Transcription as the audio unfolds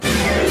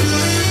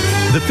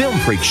The Film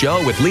Freak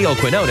Show with Leo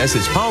Quinones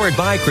is powered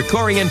by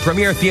Krikorian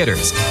Premier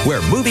Theaters,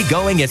 where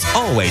movie-going is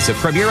always a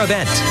premier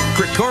event.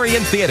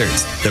 Krikorian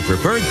Theaters, the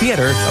preferred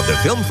theater of The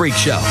Film Freak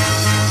Show.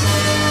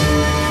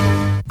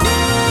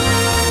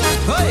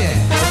 Oh yeah,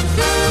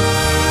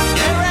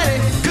 get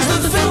ready,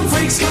 'cause the Film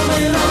Freak's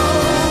coming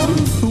on.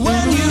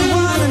 When you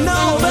wanna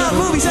know about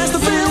movies, that's the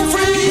Film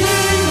Freak.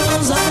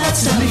 Knows all that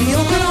stuff.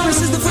 Leo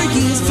Quinones is the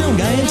freakiest film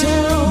guy in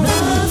town.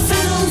 The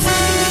Film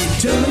Freak.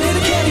 Terminator,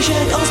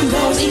 Caddyshack, Austin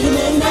Powers, even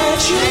in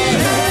that shit.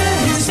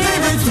 And his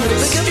favorite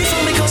flicks. They could be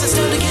fun because it's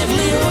time to give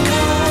Leo a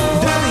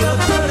call. Belly up,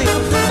 the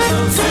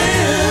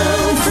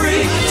Film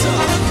Freak. So,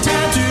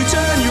 time to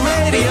turn your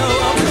radio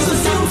on, 'cause the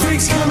Film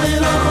Freak's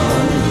coming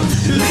on.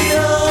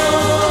 Leo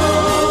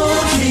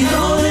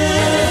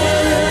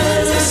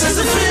Quinones, this is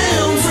the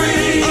Film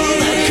Freak. All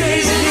that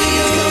crazy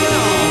Leo's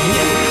coming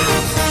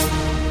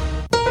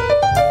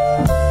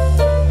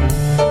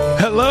on.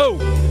 Hello.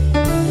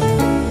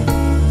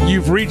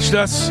 You've reached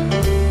us.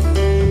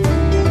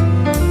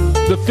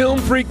 The Film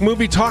Freak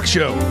Movie Talk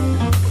Show,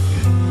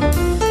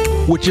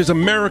 which is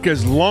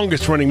America's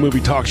longest running movie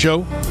talk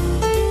show.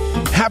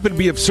 Happy to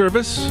be of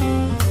service.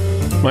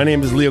 My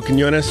name is Leo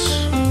Quinones.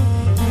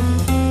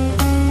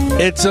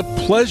 It's a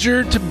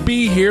pleasure to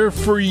be here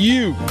for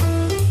you.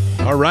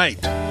 All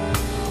right.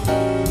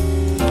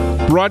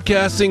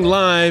 Broadcasting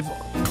live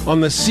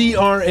on the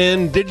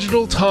CRN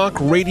Digital Talk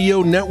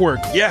Radio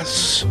Network.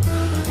 Yes.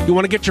 You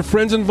want to get your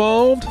friends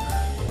involved?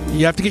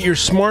 You have to get your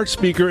smart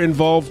speaker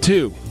involved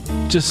too.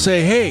 Just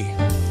say, hey,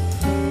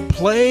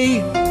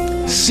 play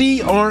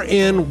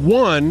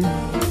CRN1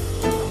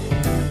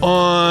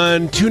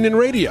 on TuneIn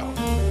Radio.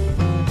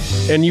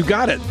 And you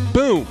got it.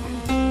 Boom.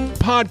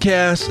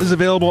 Podcast is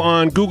available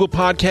on Google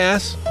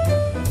Podcasts,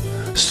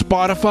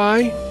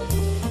 Spotify,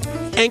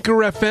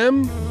 Anchor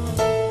FM,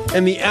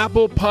 and the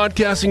Apple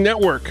Podcasting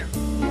Network.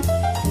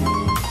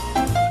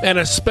 And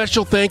a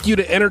special thank you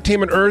to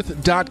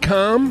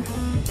EntertainmentEarth.com.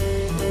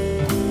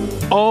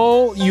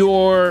 All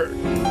your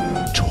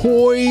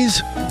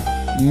toys,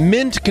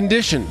 mint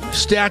condition,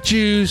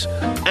 statues,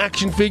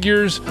 action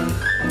figures,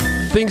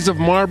 things of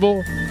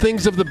Marvel,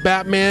 things of the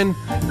Batman,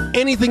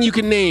 anything you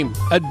can name,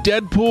 a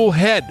Deadpool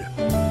head.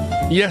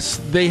 Yes,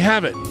 they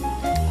have it.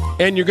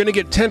 And you're going to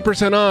get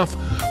 10% off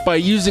by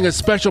using a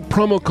special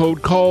promo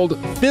code called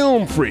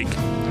Film Freak.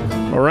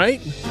 All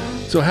right?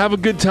 So have a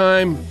good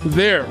time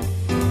there.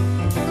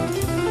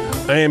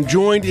 I am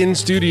joined in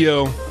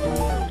studio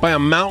by a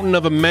mountain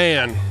of a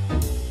man.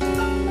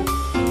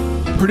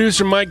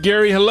 Producer Mike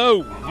Gary,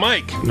 hello,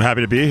 Mike. I'm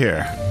happy to be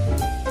here.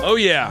 Oh,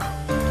 yeah.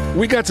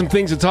 We got some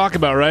things to talk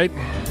about, right?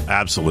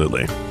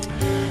 Absolutely.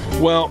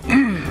 Well,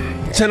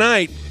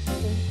 tonight,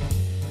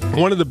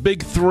 one of the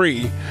big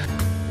three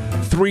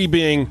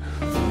being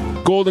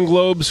Golden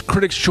Globes,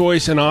 Critics'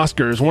 Choice, and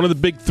Oscars, one of the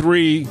big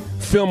three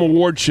film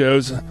award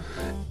shows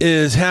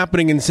is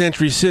happening in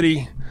Century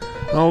City.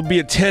 I'll be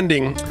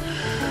attending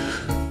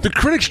the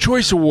Critics'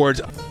 Choice Awards.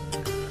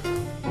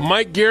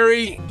 Mike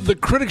Gary, the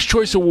Critics'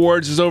 Choice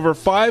Awards is over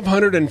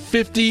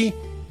 550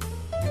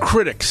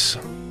 critics,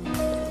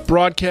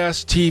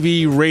 broadcast,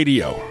 TV,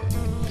 radio.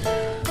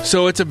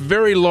 So it's a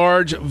very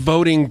large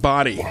voting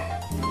body.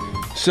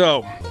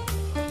 So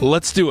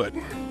let's do it.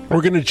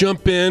 We're going to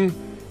jump in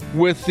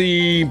with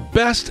the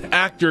Best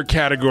Actor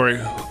category.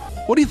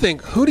 What do you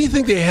think? Who do you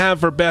think they have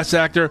for Best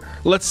Actor?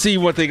 Let's see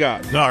what they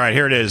got. All right,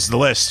 here it is, the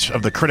list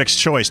of the Critics'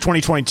 Choice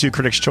 2022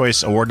 Critics'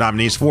 Choice Award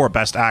nominees for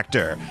Best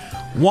Actor.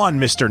 1,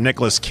 Mr.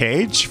 Nicolas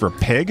Cage for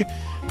Pig.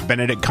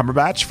 Benedict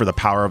Cumberbatch for The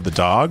Power of the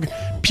Dog.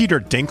 Peter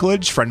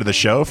Dinklage, friend of the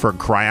show, for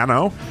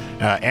Criano.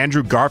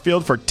 Andrew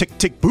Garfield for Tick,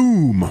 Tick,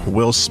 Boom.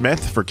 Will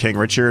Smith for King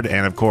Richard.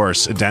 And, of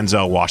course,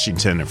 Denzel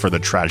Washington for The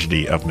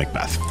Tragedy of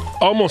Macbeth.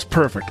 Almost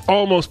perfect.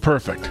 Almost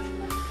perfect.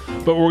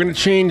 But we're going to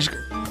change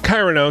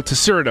Cyrano to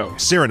Cyrano.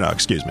 Cyrano,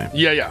 excuse me.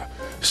 Yeah.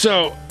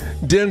 So,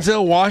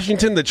 Denzel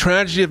Washington, The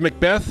Tragedy of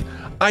Macbeth,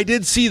 I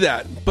did see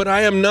that, but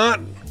I am not,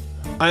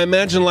 I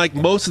imagine like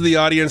most of the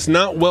audience,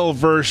 not well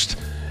versed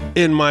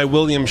in my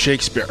William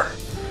Shakespeare.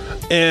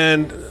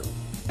 And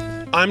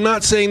I'm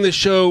not saying this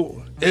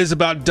show is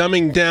about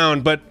dumbing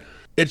down, but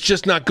it's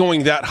just not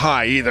going that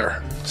high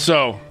either.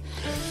 So,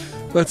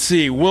 let's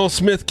see. Will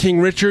Smith, King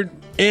Richard.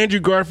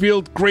 Andrew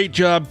Garfield, great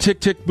job. Tick,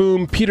 Tick,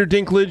 Boom. Peter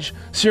Dinklage,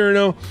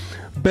 Cyrano.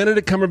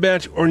 Benedict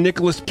Cumberbatch or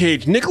Nicolas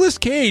Cage. Nicolas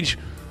Cage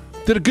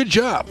did a good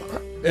job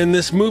in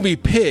this movie,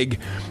 Pig.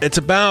 It's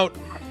about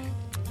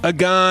a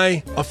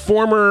guy, a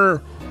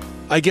former,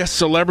 I guess,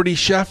 celebrity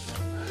chef,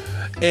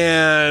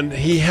 and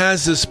he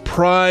has this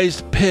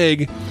prized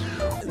pig.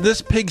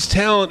 This pig's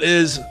talent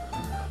is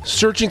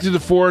searching through the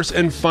forest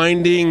and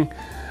finding,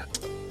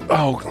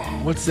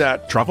 what's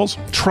that? Truffles?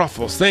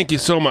 Truffles. Thank you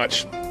so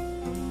much.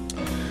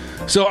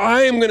 So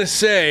I am going to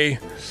say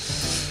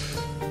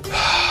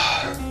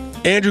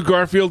Andrew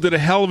Garfield did a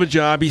hell of a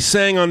job. He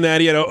sang on that.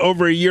 He had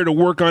over a year to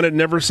work on it.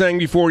 Never sang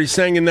before. He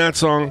sang in that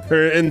song,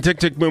 or in Tick,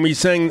 Tick, Boom. He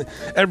sang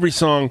every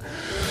song.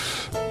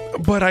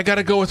 But I got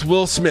to go with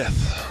Will Smith.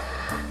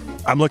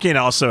 I'm looking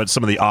also at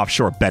some of the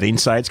offshore betting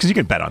sites because you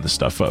can bet on this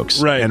stuff,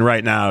 folks. Right. And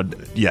right now,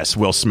 yes,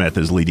 Will Smith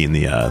is leading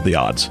the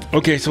odds.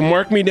 Okay, so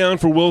mark me down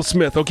for Will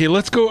Smith. Okay,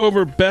 let's go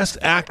over Best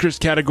Actress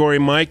category,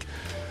 Mike.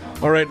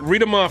 All right,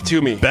 read them off to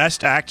me.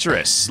 Best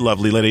Actress,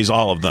 lovely ladies,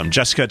 all of them.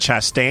 Jessica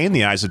Chastain,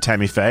 The Eyes of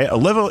Tammy Faye.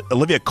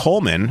 Olivia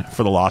Colman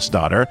for The Lost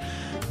Daughter.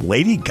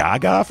 Lady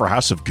Gaga for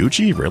House of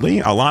Gucci, really?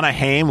 Alana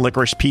Haim,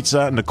 Licorice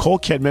Pizza. Nicole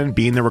Kidman,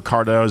 Being the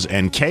Ricardos.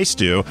 And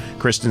K-Stu,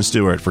 Kristen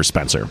Stewart for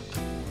Spencer.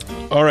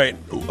 All right,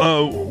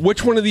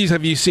 which one of these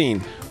have you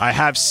seen? I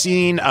have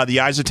seen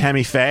The Eyes of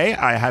Tammy Faye.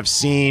 I have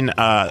seen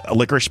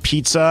Licorice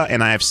Pizza.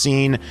 And I have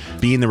seen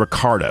Being the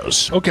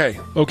Ricardos. Okay.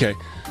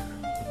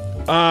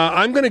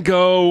 I'm going to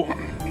go,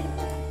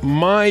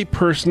 my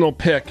personal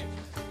pick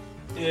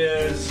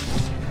is,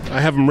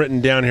 I have them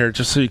written down here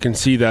just so you can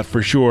see that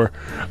for sure.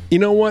 You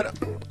know what?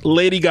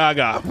 Lady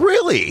Gaga.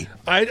 Really?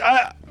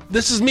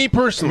 This is me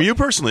personally. You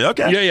personally,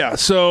 okay. Yeah.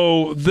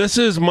 So this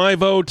is my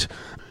vote.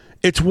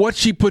 It's what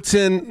she puts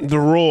in the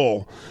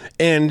role.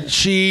 And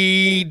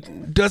she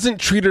doesn't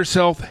treat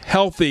herself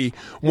healthy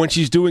when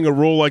she's doing a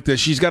role like this.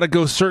 She's got to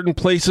go certain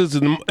places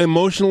and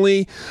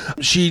emotionally.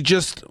 She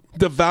just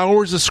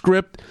devours a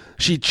script.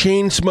 She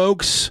chain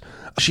smokes.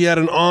 She had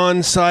an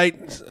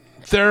on-site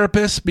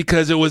therapist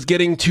because it was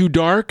getting too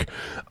dark.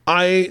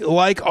 I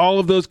like all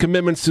of those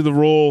commitments to the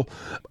role.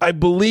 I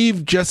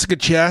believe Jessica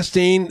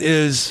Chastain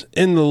is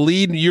in the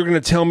lead. You're going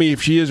to tell me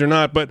if she is or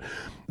not. But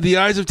The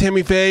Eyes of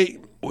Tammy Faye,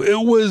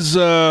 it was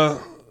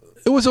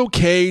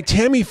okay.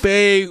 Tammy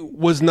Faye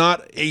was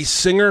not a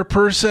singer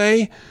per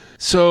se,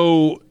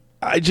 so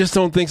I just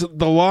don't think so.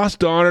 The Lost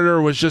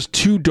Daughter was just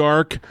too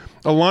dark.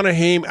 Alana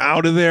Haim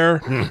out of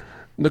there.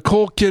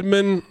 Nicole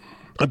Kidman,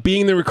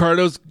 Being the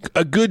Ricardos,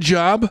 a good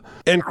job.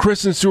 And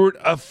Kristen Stewart,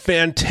 a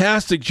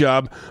fantastic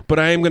job. But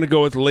I am going to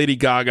go with Lady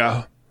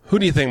Gaga. Who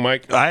do you think,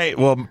 Mike?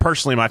 Well,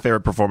 personally, my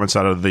favorite performance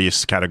out of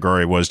this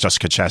category was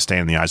Jessica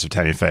Chastain, The Eyes of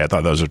Tammy Faye. I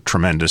thought that was a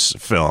tremendous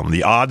film.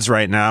 The odds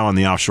right now on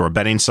the offshore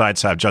betting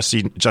sites have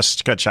Jessica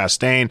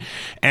Chastain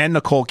and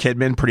Nicole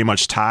Kidman pretty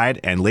much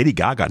tied, and Lady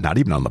Gaga not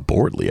even on the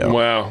board, Leo.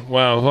 Wow.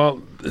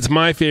 Well, it's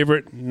my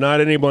favorite,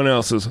 not anyone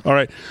else's. All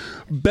right.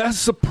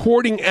 Best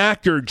Supporting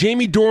Actor,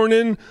 Jamie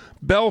Dornan,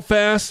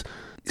 Belfast.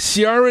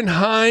 Ciarán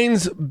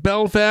Hinds,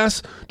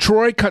 Belfast.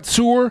 Troy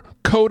Kotsur,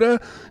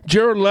 Coda.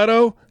 Jared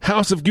Leto,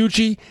 House of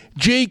Gucci.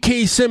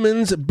 J.K.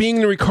 Simmons,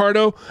 Being the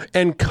Ricardo.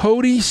 And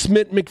Cody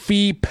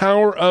Smith-McPhee,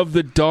 Power of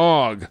the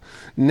Dog.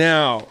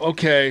 Now,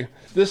 okay,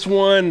 this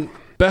one,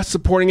 Best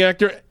Supporting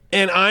Actor,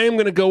 and I am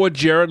going to go with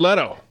Jared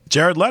Leto.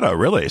 Jared Leto,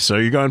 really? So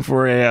you're going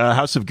for a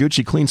House of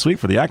Gucci clean sweep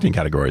for the acting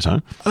categories, huh?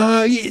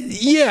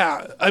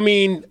 Yeah. I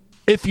mean,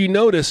 if you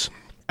notice,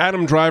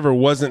 Adam Driver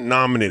wasn't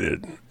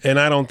nominated, and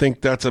I don't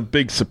think that's a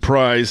big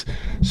surprise.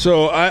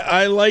 So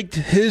I liked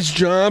his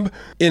job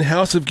in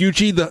House of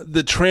Gucci.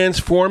 The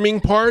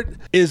transforming part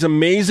is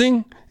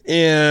amazing.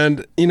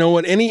 And you know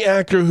what? Any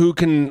actor who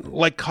can,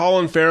 like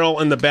Colin Farrell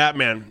in The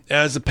Batman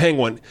as the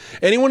Penguin,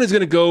 anyone who's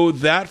going to go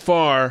that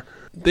far,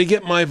 they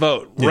get my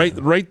vote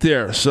right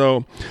there.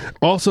 So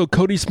also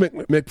Cody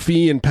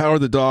Smith-McPhee in Power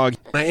of the Dog.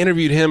 I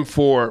interviewed him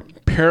for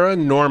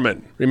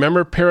Paranorman.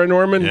 Remember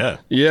Paranorman?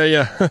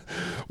 Yeah.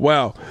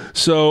 Wow.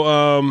 So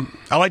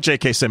I like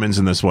J.K. Simmons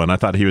in this one. I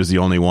thought he was the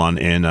only one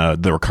in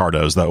the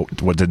Ricardos, though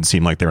what didn't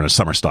seem like they were in a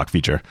summer stock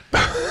feature.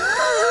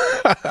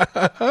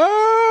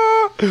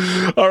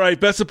 All right,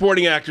 Best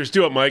Supporting Actors.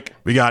 Do it, Mike.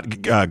 We got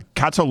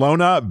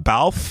Catalona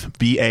Balfe,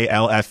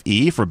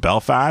 Balfe for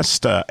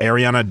Belfast,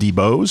 Ariana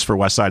DeBose for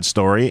West Side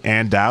Story,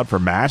 Ann Dowd for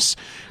Mass,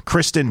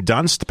 Kristen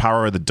Dunst,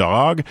 Power of the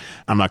Dog.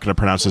 I'm not going to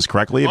pronounce this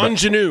correctly.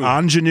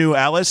 Anjanou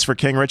Ellis for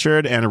King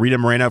Richard, and Rita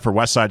Moreno for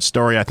West Side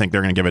Story. I think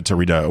they're going to give it to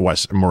Rita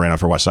Moreno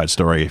for West Side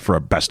Story for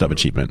a Best of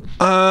Achievement.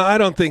 I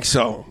don't think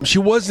so. She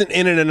wasn't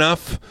in it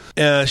enough.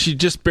 She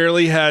just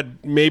barely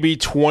had maybe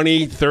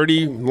 20,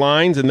 30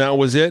 lines, and that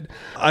was it.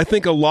 I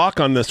think a lock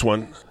on this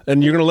one,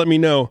 and you're going to let me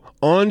know.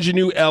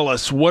 Anjanou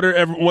Ellis,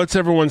 what's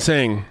everyone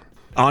saying?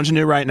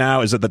 Anjanou right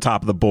now is at the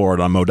top of the board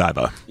on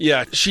Modiva.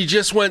 Yeah, she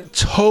just went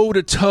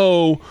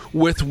toe-to-toe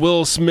with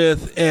Will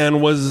Smith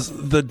and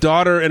was the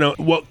daughter in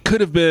what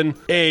could have been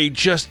a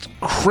just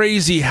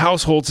crazy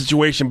household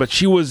situation, but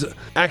she was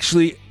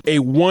actually a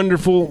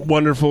wonderful,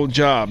 wonderful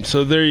job.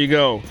 So there you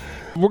go.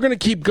 We're going to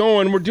keep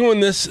going. We're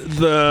doing this.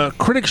 The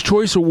Critics'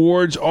 Choice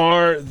Awards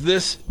are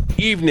this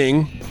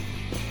evening,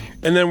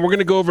 and then we're going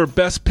to go over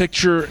Best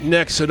Picture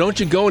next, so don't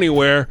you go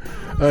anywhere.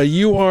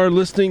 You are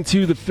listening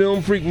to the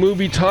Film Freak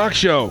Movie Talk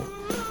Show,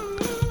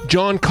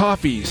 John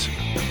Coffey's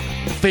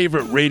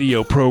favorite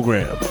radio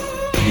program.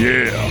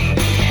 Yeah.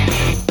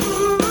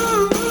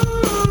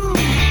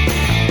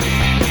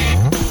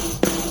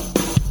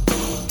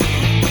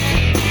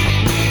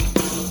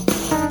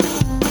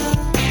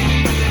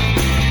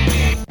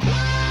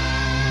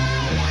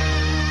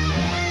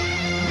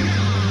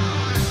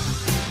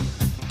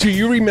 Do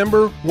you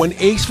remember when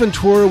Ace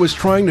Ventura was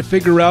trying to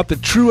figure out the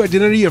true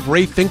identity of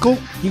Ray Finkel?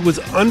 He was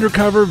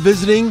undercover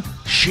visiting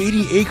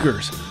Shady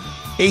Acres.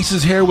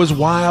 Ace's hair was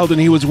wild and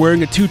he was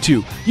wearing a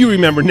tutu. You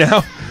remember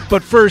now.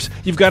 But first,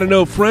 you've got to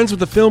know friends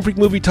with the Film Freak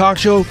Movie Talk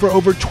Show for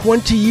over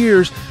 20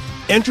 years.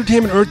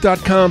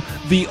 EntertainmentEarth.com,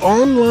 the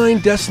online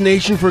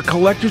destination for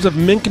collectors of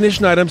mint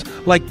condition items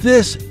like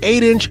this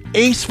 8-inch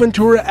Ace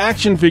Ventura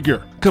action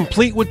figure,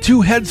 complete with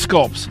 2 head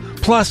sculpts.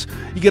 Plus,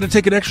 you get to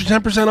take an extra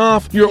 10%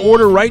 off your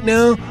order right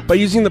now by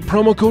using the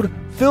promo code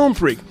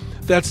FILMFREAK.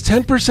 That's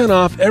 10%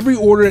 off every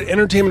order at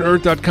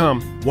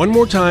EntertainmentEarth.com. One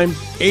more time,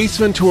 Ace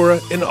Ventura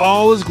in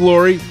all his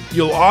glory.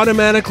 You'll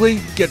automatically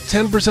get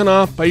 10%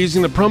 off by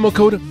using the promo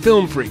code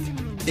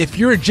FILMFREAK. If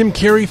you're a Jim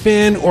Carrey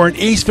fan or an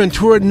Ace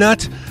Ventura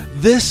nut,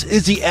 this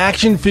is the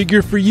action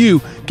figure for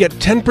you. Get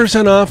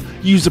 10% off.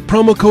 Use the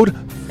promo code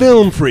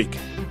FILMFREAK.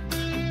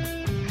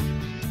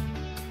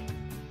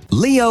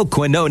 Leo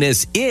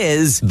Quinones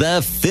is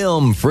the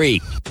Film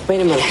Freak.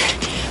 Wait a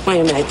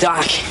minute,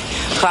 Doc.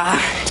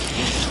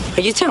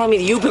 Are you telling me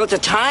that you built a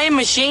time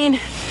machine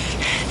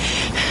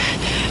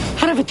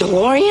out of a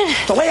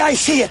DeLorean? The way I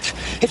see it,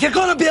 if you're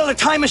gonna build a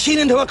time machine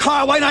into a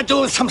car, why not do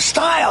it with some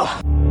style?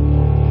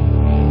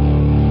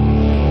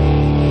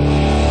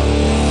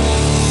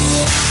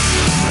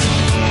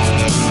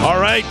 All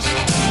right.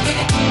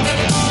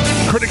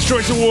 Critics'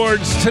 Choice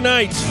Awards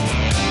tonight.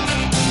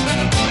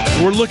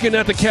 We're looking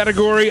at the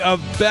category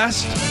of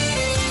Best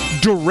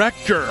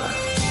Director.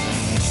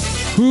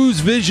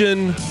 Whose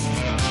vision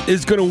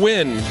is going to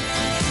win?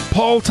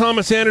 Paul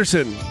Thomas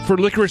Anderson for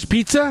Licorice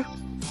Pizza?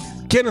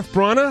 Kenneth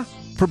Branagh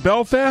for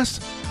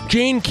Belfast?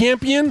 Jane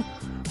Campion,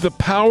 The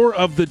Power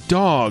of the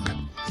Dog?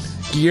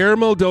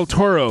 Guillermo del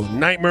Toro,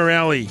 Nightmare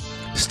Alley?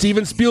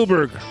 Steven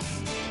Spielberg,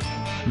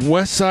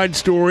 West Side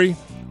Story?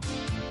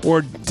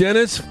 Or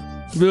Denis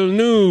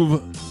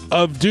Villeneuve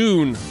of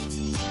Dune?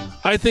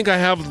 I think I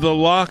have the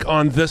lock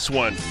on this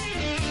one.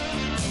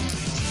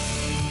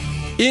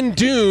 In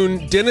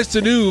Dune, Denis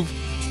Villeneuve,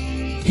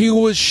 he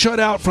was shut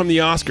out from the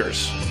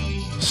Oscars.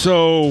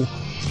 So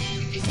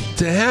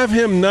to have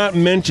him not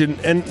mentioned,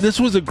 and this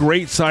was a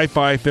great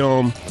sci-fi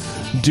film,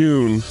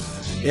 Dune.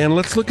 And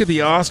let's look at the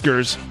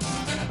Oscars.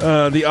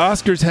 The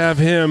Oscars have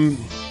him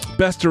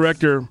Best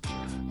Director,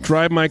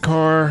 Drive My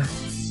Car,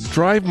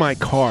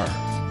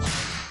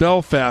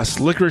 Belfast,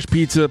 Licorice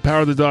Pizza,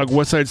 Power of the Dog,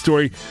 West Side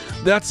Story.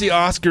 That's the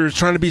Oscars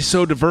trying to be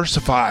so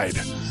diversified,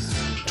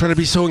 trying to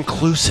be so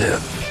inclusive.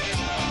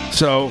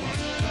 So,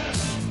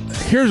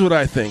 here's what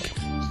I think.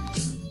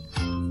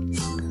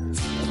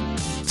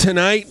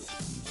 Tonight,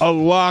 a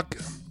lock,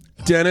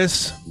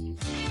 Denis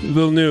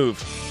Villeneuve.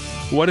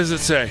 What does it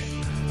say?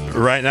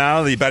 Right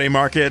now, the betting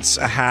markets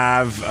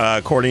have,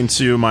 according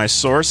to my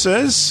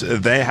sources,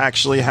 they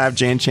actually have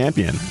Jane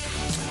Campion.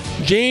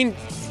 Jane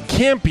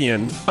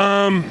Campion.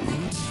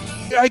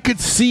 I could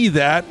see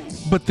that,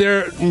 but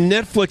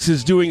Netflix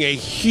is doing a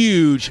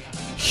huge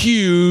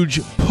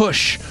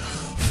push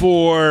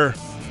for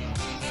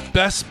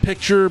Best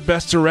Picture,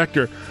 Best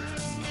Director.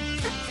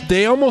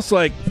 They almost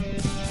like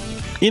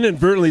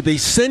inadvertently, they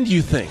send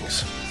you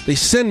things. They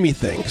send me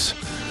things.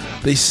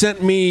 They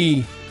sent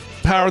me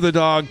Power of the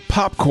Dog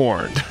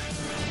popcorn,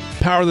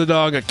 Power of the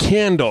Dog a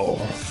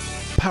candle,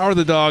 Power of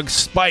the Dog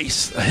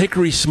spice, a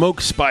hickory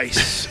smoke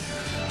spice,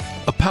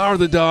 a Power of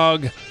the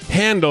Dog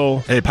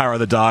handle. A Power of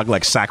the Dog,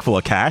 like sack full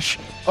of cash.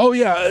 Oh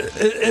yeah,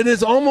 it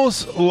is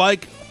almost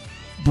like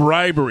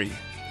bribery.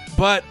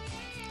 But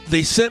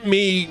they sent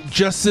me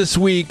just this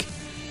week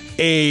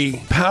a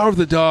Power of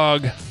the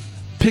Dog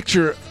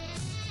picture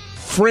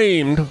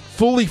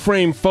fully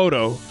framed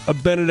photo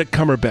of Benedict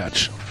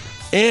Cumberbatch.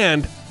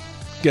 And,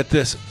 get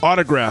this,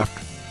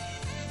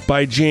 autographed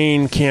by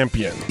Jane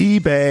Campion.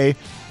 eBay.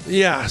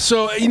 Yeah,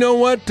 so you know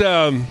what?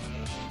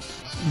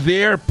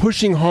 They're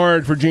pushing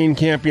hard for Jane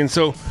Campion,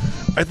 so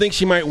I think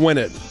she might win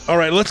it. All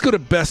right, let's go to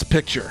Best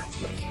Picture.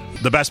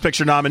 The Best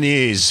Picture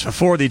nominees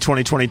for the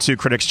 2022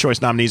 Critics'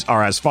 Choice nominees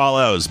are as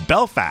follows: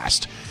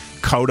 Belfast,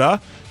 Coda,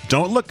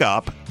 Don't Look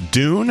Up,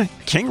 Dune,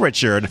 King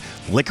Richard,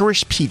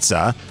 Licorice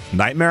Pizza,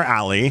 Nightmare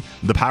Alley,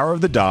 The Power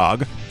of the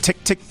Dog,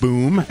 Tick Tick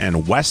Boom,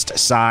 and West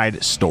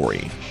Side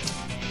Story.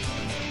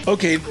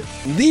 Okay,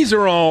 these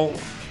are all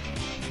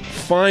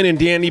fine and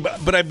dandy,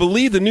 but I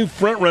believe the new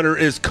frontrunner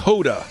is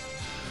Coda.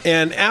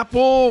 And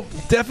Apple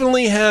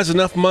definitely has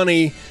enough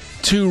money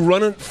to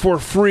run it for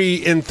free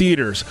in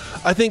theaters.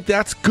 I think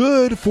that's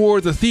good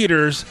for the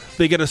theaters.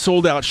 They get a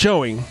sold-out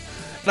showing.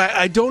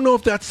 I don't know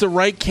if that's the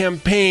right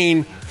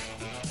campaign,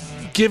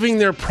 giving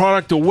their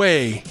product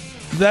away.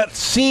 That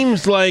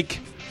seems like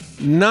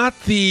not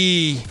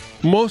the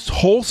most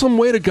wholesome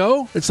way to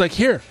go. It's like,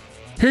 here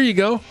you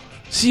go.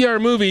 See our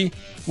movie.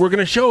 We're going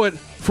to show it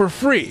for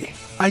free.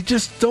 I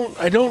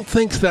don't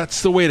think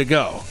that's the way to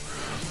go.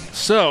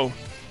 So,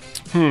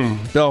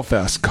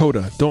 Belfast,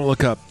 Coda, Don't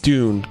Look Up,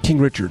 Dune, King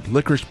Richard,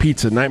 Licorice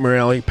Pizza, Nightmare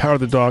Alley, Power of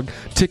the Dog,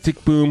 Tick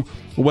Tick Boom,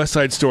 West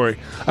Side Story.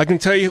 I can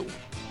tell you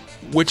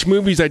which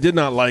movies I did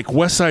not like.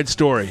 West Side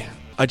Story.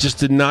 I just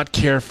did not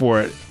care for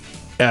it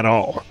at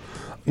all.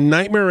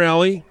 Nightmare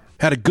Alley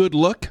had a good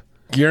look.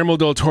 Guillermo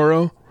del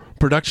Toro,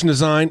 production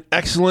design,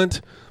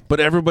 excellent, but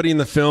everybody in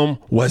the film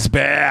was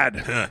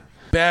bad.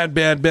 Bad.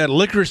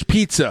 Licorice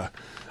Pizza,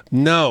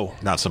 no.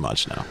 Not so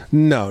much, no.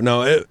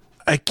 No.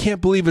 I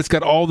can't believe it's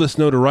got all this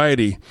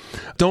notoriety.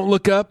 Don't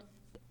Look Up,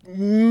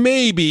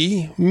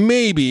 maybe.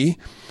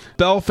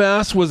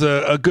 Belfast was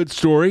a good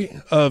story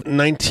of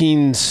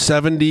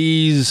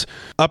 1970s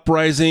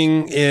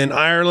uprising in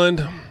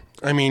Ireland.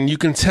 I mean, you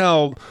can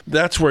tell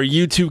that's where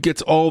U2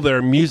 gets all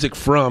their music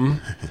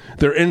from,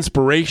 their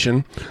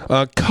inspiration.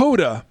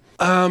 Coda,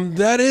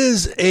 that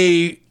is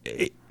a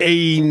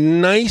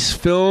nice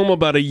film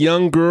about a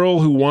young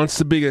girl who wants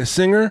to be a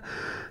singer.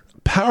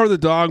 Power of the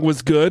Dog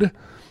was good,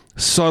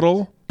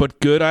 subtle, but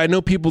good. I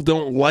know people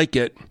don't like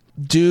it.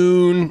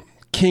 Dune,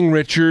 King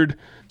Richard.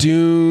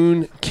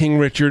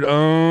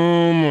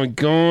 Oh my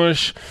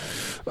gosh.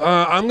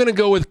 I'm going to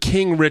go with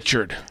King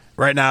Richard.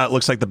 Right now, it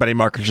looks like the betting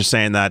markets are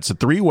saying that it's a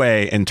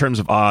three-way, in terms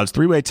of odds,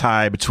 three-way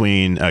tie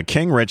between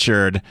King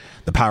Richard,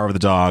 The Power of the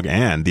Dog,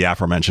 and the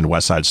aforementioned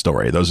West Side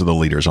Story. Those are the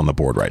leaders on the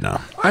board right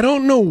now. I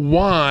don't know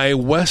why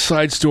West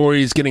Side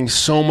Story is getting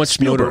so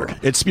much notoriety.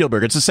 It's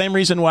Spielberg. It's the same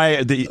reason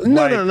why...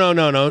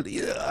 No.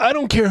 I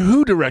don't care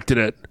who directed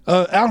it.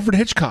 Alfred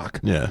Hitchcock.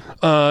 Yeah.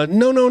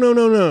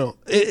 No.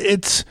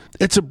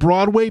 It's a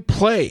Broadway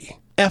play.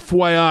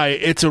 FYI.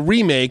 It's a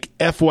remake.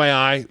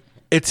 FYI.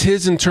 It's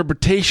his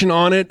interpretation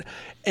on it.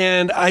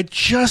 And I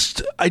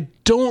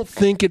don't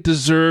think it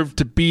deserved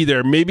to be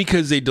there. Maybe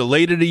because they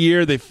delayed it a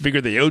year. They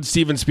figured they owed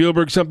Steven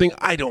Spielberg something.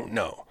 I don't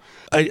know.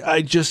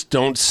 I just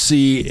don't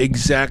see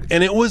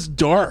and it was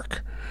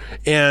dark.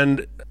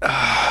 And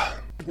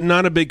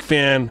not a big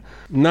fan.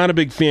 Not a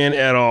big fan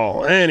at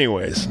all.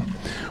 Anyways,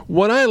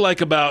 what I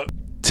like about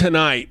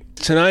tonight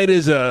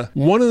is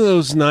one of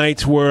those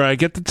nights where I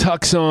get the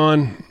tux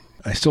on.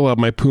 I still have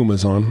my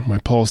Pumas on, my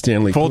Paul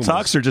Stanley Full Pumas.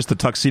 tux or just the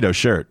tuxedo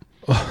shirt?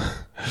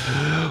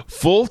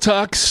 Full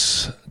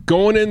tux,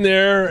 going in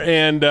there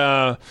and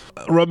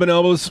rubbing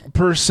elbows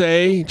per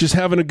se, just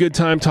having a good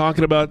time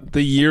talking about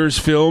the year's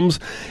films.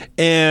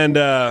 And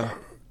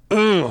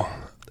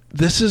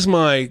this is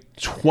my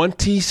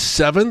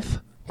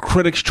 27th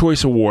Critics'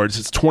 Choice Awards.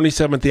 It's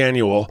 27th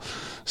annual.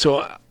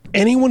 So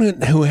anyone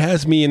who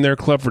has me in their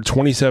club for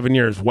 27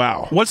 years,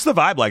 wow. What's the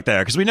vibe like there?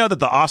 Because we know that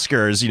the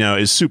Oscars,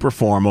 is super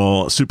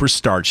formal, super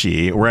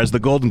starchy, whereas the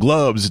Golden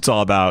Globes, it's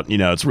all about,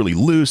 it's really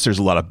loose. There's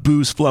a lot of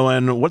booze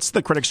flowing. What's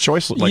the Critics'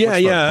 Choice like? Yeah.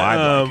 What's the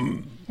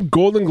vibe like?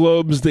 Golden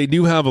Globes, they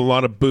do have a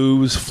lot of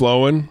booze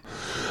flowing.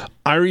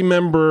 I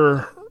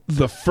remember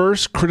the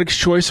first Critics'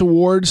 Choice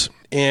Awards,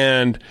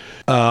 and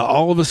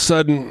all of a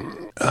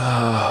sudden,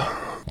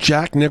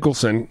 Jack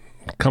Nicholson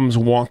comes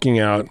walking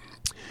out.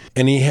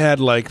 And he had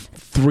like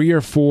 3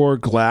 or 4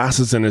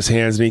 glasses in his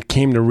hands, and he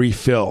came to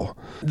refill.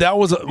 That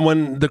was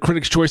when the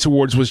Critics' Choice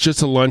Awards was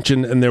just a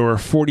luncheon, and there were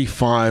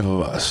 45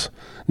 of us.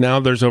 Now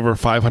there's over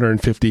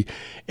 550,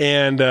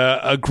 and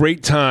a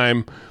great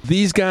time.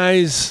 These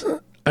guys,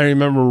 I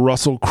remember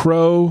Russell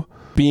Crowe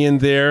being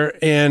there,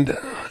 and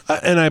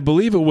I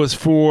believe it was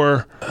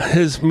for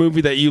his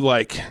movie that you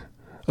like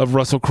of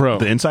Russell Crowe.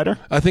 The Insider?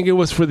 I think it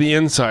was for The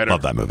Insider.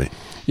 Love that movie.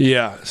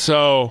 Yeah,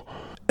 so...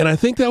 And I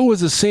think that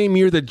was the same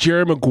year that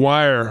Jerry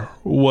Maguire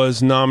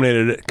was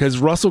nominated, because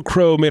Russell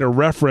Crowe made a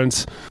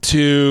reference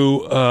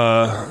to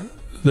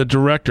the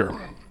director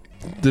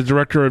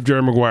of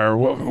Jerry Maguire.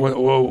 What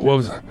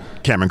was it?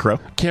 Cameron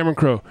Crowe. Cameron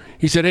Crowe.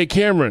 He said, "Hey,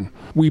 Cameron,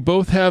 we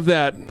both have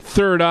that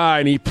third eye,"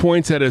 and he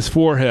points at his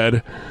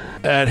forehead,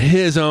 at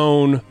his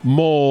own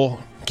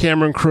mole,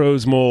 Cameron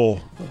Crowe's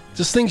mole.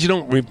 Just things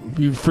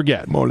you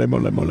forget. Mole.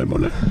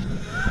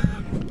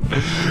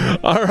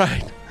 All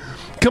right.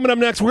 Coming up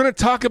next, we're going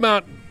to talk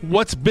about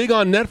what's big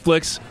on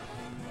Netflix,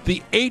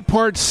 the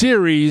 8-part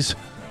series,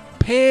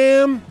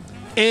 Pam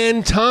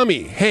and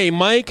Tommy. Hey,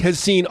 Mike has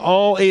seen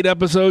all 8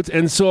 episodes,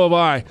 and so have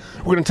I.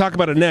 We're going to talk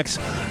about it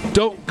next.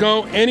 Don't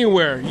go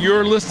anywhere.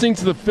 You're listening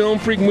to the Film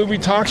Freak Movie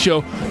Talk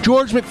Show,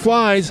 George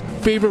McFly's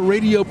favorite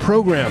radio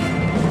program.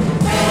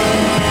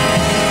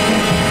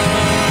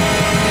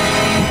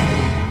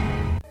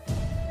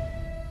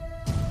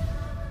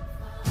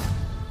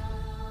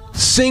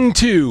 Sing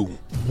 2.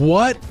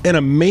 What an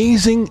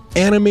amazing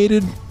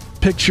animated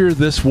picture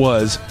this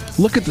was.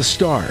 Look at the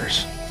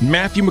stars.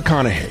 Matthew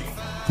McConaughey,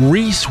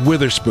 Reese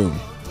Witherspoon,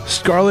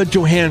 Scarlett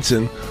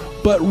Johansson.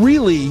 But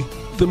really,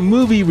 the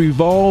movie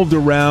revolved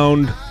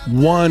around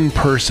one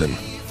person.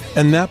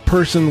 And that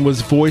person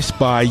was voiced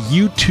by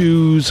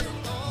U2's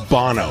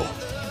Bono.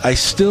 I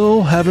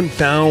still haven't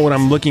found what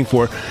I'm looking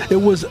for.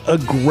 It was a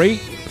great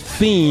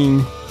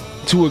theme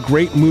to a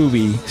great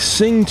movie.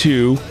 Sing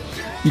 2.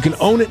 You can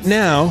own it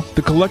now,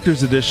 the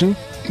collector's edition,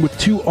 with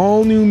 2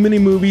 all-new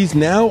mini-movies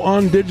now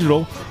on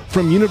digital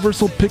from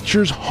Universal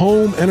Pictures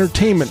Home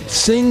Entertainment.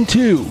 Sing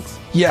 2.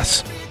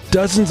 Yes,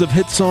 dozens of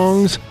hit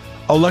songs,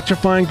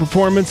 electrifying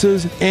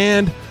performances,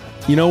 and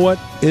you know what?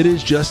 It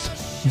is just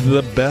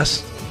the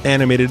best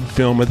animated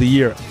film of the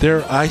year.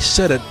 There, I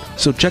said it.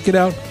 So check it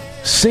out.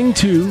 Sing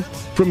 2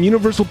 from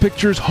Universal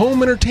Pictures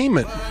Home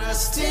Entertainment.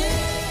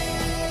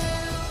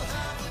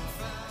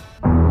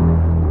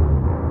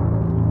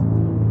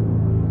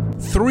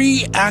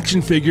 3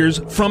 action figures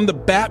from the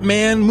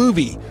Batman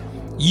movie.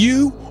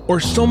 You or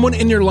someone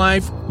in your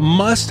life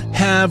must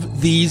have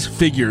these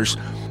figures.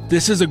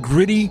 This is a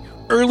gritty,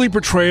 early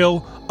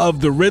portrayal of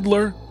the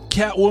Riddler,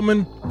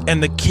 Catwoman,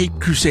 and the Caped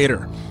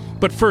Crusader.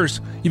 But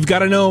first, you've got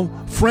to know,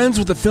 friends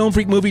with the Film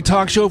Freak Movie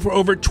Talk Show for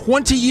over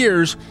 20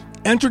 years,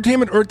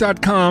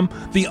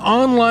 EntertainmentEarth.com, the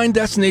online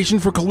destination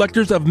for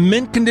collectors of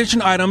mint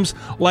condition items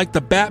like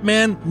the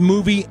Batman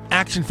movie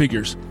action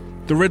figures.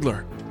 The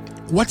Riddler.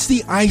 What's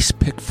the ice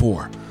pick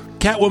for?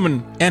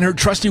 Catwoman and her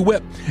trusty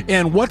whip.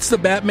 And what's the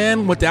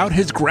Batman without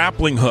his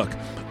grappling hook?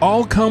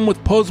 All come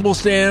with posable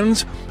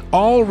stands,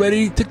 all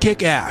ready to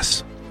kick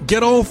ass.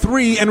 Get all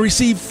three and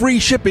receive free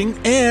shipping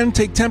and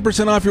take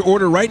 10% off your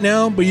order right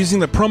now by using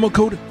the promo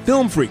code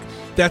FilmFreak.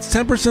 That's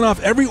 10%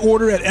 off every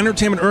order at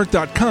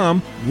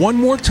EntertainmentEarth.com. One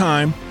more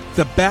time,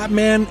 the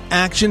Batman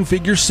action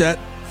figure set,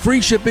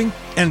 free shipping,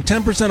 and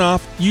 10%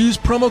 off. Use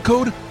promo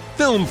code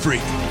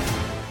FilmFreak.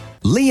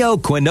 Leo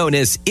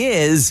Quinones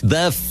is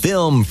the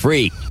Film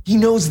Freak. He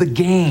knows the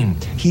game.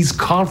 He's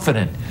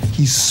confident.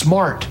 He's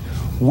smart,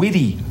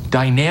 witty,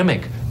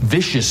 dynamic,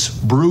 vicious,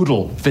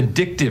 brutal,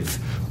 vindictive,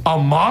 a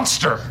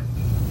monster.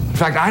 In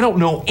fact, I don't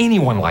know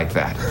anyone like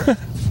that.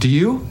 Do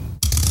you?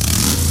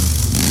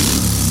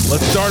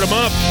 Let's start him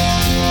up.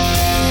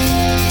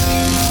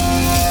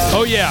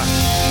 Oh, yeah.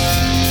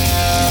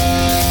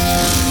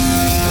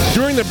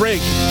 During the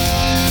break,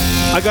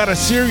 I got a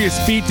serious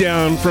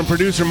beatdown from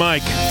producer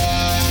Mike.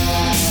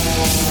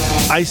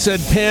 I said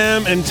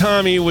Pam and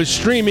Tommy was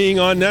streaming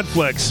on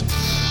Netflix.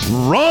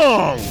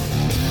 Wrong!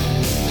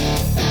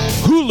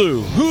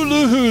 Hulu.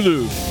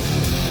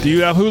 Do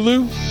you have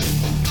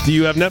Hulu? Do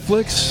you have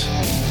Netflix?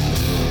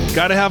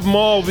 Gotta have them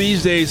all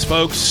these days,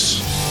 folks.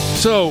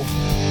 So,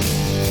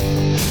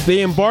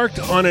 they embarked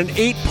on an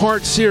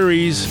 8-part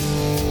series,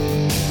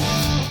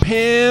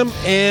 Pam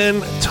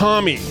and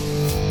Tommy.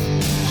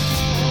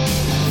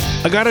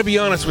 I gotta be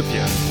honest with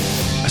you.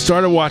 I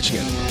started watching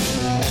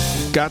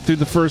it. Got through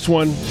the first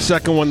one,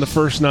 second one the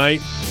first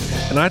night,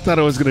 and I thought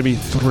it was gonna be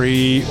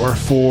 3 or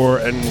 4,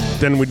 and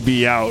then we'd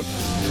be out.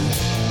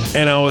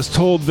 And I was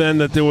told then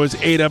that there was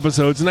 8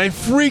 episodes, and I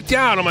freaked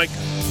out. I'm like,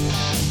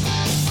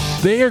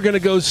 they are gonna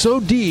go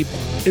so deep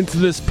into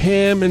this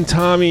Pam and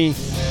Tommy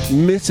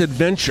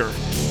misadventure.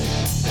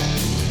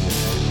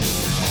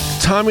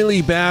 Tommy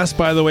Lee Bass,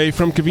 by the way,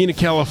 from Covina,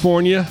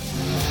 California.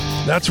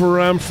 That's where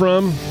I'm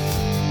from.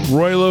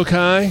 Roy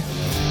Lokai.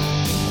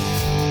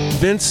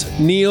 Vince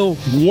Neil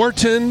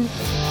Wharton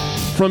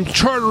from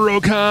Charter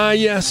Oak High.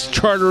 Yes,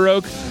 Charter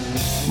Oak,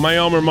 my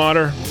alma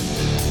mater.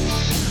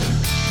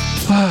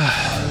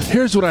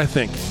 Here's what I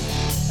think.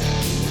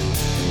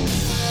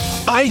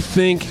 I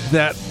think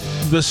that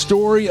the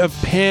story of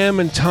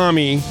Pam and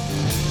Tommy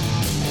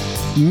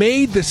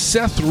made the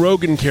Seth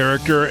Rogen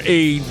character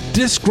a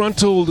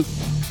disgruntled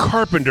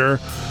carpenter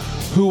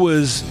who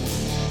was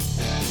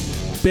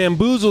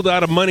bamboozled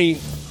out of money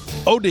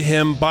owed to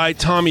him by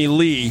Tommy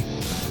Lee.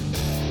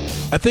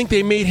 I think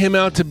they made him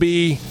out to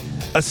be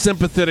a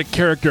sympathetic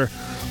character.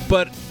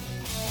 But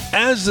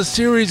as the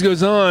series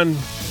goes on,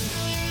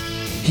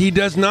 he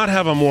does not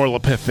have a moral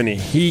epiphany.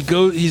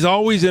 He's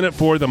always in it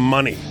for the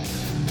money.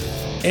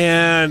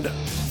 And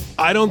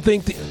I don't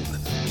think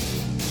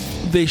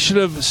they should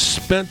have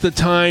spent the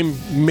time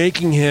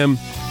making him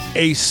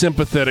a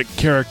sympathetic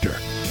character.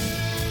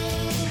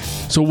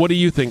 So what do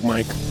you think,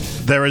 Mike?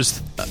 There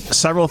was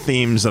several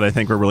themes that I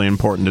think were really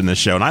important in this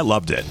show, and I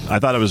loved it. I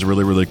thought it was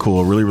really, really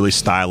cool, really, really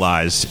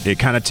stylized. It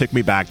kind of took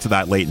me back to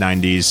that late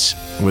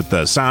 90s with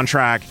the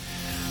soundtrack.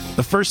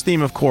 The first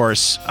theme, of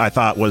course, I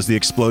thought was the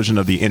explosion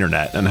of the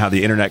internet and how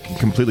the internet can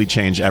completely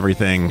change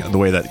everything, the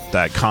way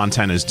that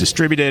content is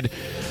distributed.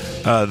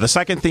 The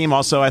second theme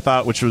also, I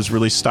thought, which was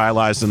really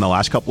stylized in the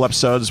last couple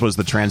episodes, was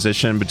the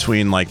transition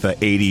between like the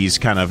 80s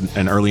kind of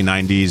and early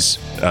 90s.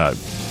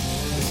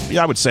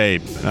 I would say,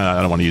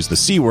 I don't want to use the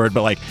C word,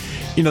 but like,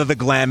 you know, the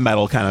glam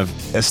metal kind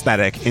of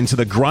aesthetic into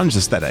the grunge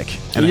aesthetic,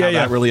 and how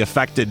that really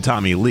affected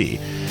Tommy Lee.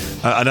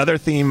 Another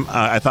theme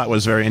I thought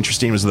was very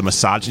interesting was the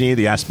misogyny,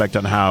 the aspect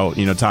on how,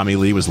 you know, Tommy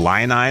Lee was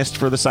lionized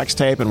for the sex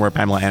tape and where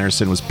Pamela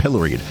Anderson was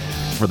pilloried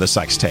for the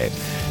sex tape.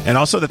 And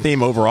also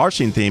the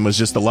overarching theme was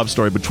just the love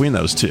story between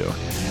those two.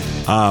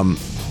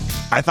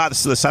 I thought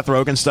the Seth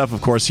Rogen stuff,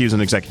 of course, he was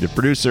an executive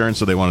producer, and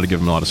so they wanted to give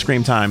him a lot of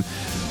screen time.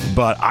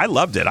 But I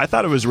loved it. I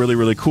thought it was really,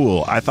 really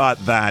cool. I thought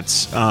that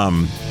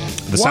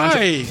the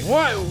soundtrack...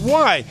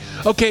 Why?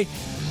 Okay,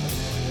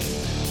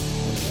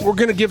 we're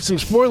going to give some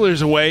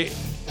spoilers away.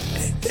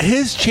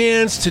 His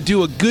chance to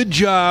do a good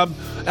job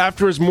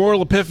after his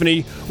moral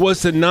epiphany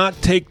was to not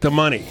take the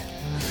money.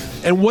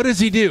 And what does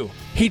he do?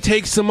 He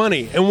takes the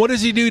money. And what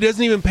does he do? He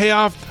doesn't even pay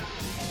off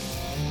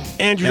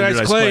Andrew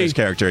Dice Clay's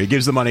character. He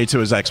gives the money to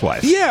his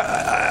ex-wife.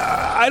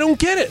 Yeah, I don't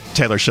get it.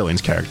 Taylor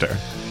Schilling's character.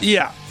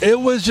 Yeah, it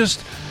was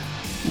just,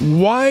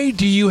 why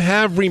do you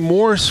have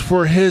remorse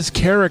for his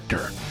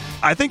character?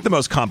 I think the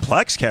most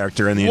complex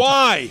character in the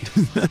Why?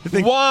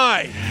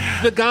 Why?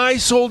 The guy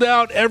sold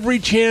out every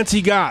chance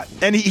he got.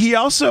 And he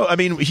also, I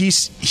mean,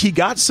 he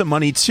got some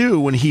money too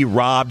when he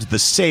robbed the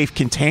safe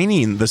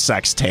containing the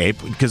sex tape,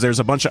 because there's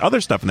a bunch of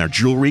other stuff in there,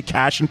 jewelry,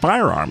 cash, and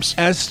firearms.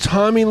 As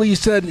Tommy Lee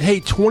said, hey,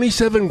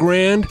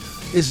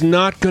 $27,000 is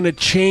not going to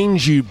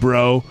change you,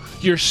 bro.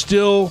 You're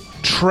still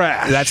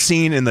trash. That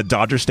scene in the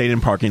Dodger Stadium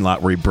parking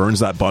lot where he burns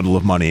that bundle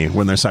of money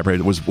when they're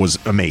separated was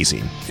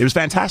amazing. It was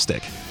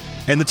fantastic.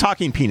 And the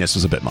talking penis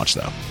was a bit much,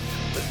 though.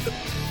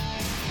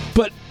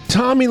 But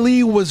Tommy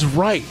Lee was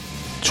right.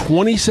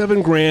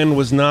 27 grand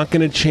was not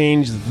going to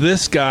change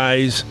this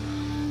guy's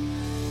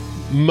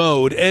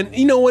mode. And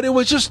you know what? It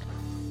was just...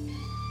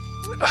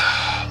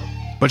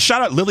 But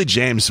shout out, Lily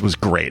James was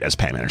great as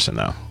Pam Anderson,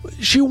 though.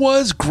 She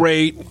was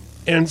great.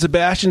 And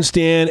Sebastian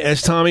Stan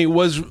as Tommy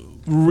was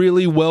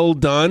really well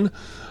done.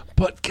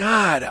 But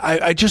God,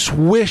 I just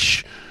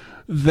wish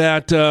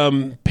that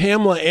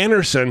Pamela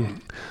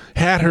Anderson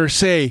had her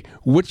say,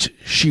 which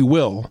she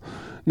will.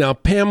 Now,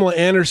 Pamela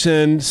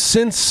Anderson,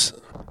 since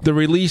the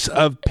release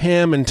of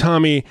Pam and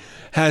Tommy,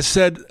 has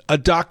said a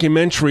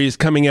documentary is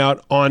coming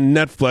out on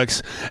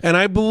Netflix. And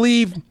I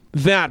believe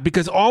that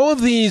because all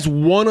of these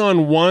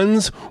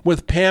one-on-ones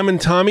with Pam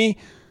and Tommy,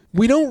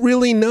 we don't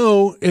really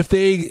know if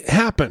they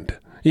happened.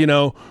 You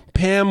know,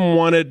 Pam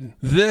wanted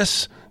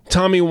this,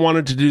 Tommy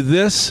wanted to do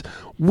this.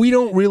 We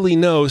don't really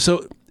know.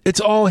 So it's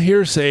all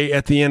hearsay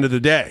at the end of the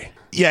day.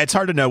 Yeah, it's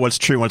hard to know what's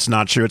true and what's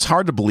not true. It's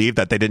hard to believe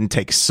that they didn't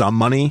take some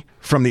money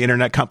from the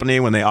internet company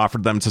when they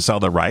offered them to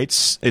sell the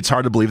rights. It's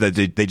hard to believe that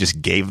they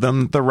just gave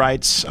them the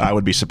rights. I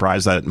would be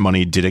surprised that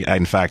money did,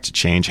 in fact,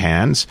 change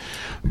hands.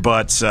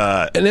 But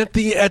and at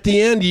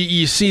the end,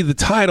 you see the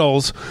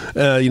titles.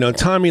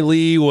 Tommy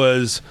Lee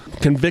was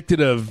convicted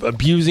of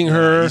abusing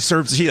her. He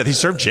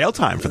served jail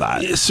time for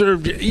that.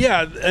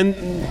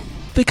 And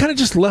they kind of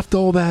just left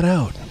all that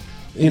out.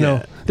 You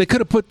know, they could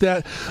have put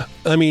that.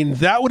 I mean,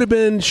 that would have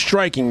been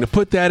striking to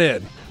put that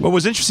in. What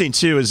was interesting,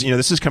 too, is,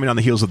 this is coming on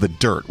the heels of The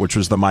Dirt, which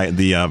was the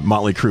Motley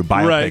Crue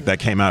biopic that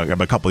came out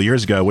a couple of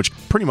years ago, which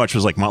pretty much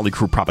was like Motley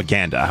Crue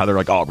propaganda, how they're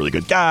like all really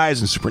good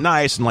guys and super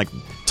nice. And like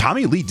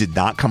Tommy Lee did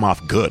not come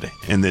off good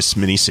in this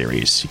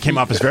miniseries. He came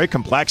off as very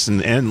complex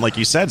and, like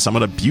you said,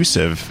 somewhat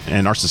abusive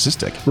and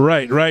narcissistic.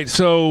 Right.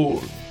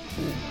 So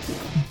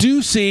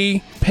do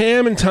see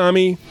Pam and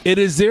Tommy. It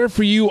is there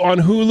for you on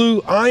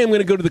Hulu. I am going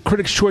to go to the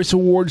Critics' Choice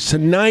Awards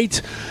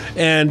tonight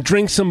and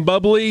drink some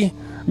bubbly,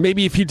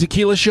 maybe a few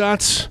tequila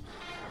shots.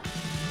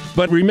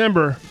 But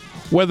remember,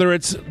 whether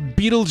it's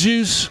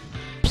Beetlejuice,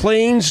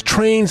 Planes,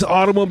 Trains,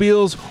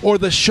 Automobiles, or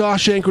The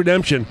Shawshank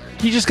Redemption,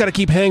 you just got to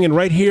keep hanging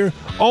right here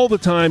all the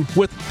time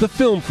with The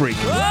Film Freak.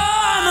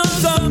 I know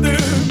something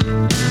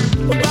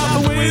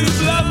about the ways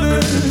of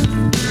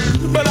loving,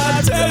 but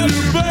I tell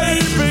you,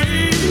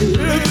 baby,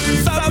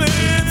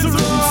 something's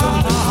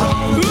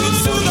wrong. Look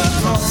to the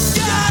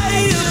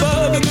sky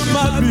above and there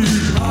might be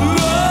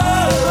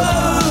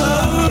love.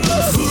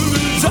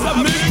 Drive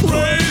me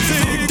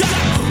crazy.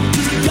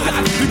 Got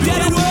to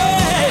get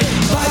away.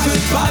 Bye,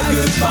 goodbye,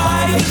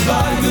 goodbye,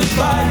 goodbye,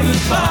 goodbye,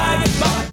 goodbye.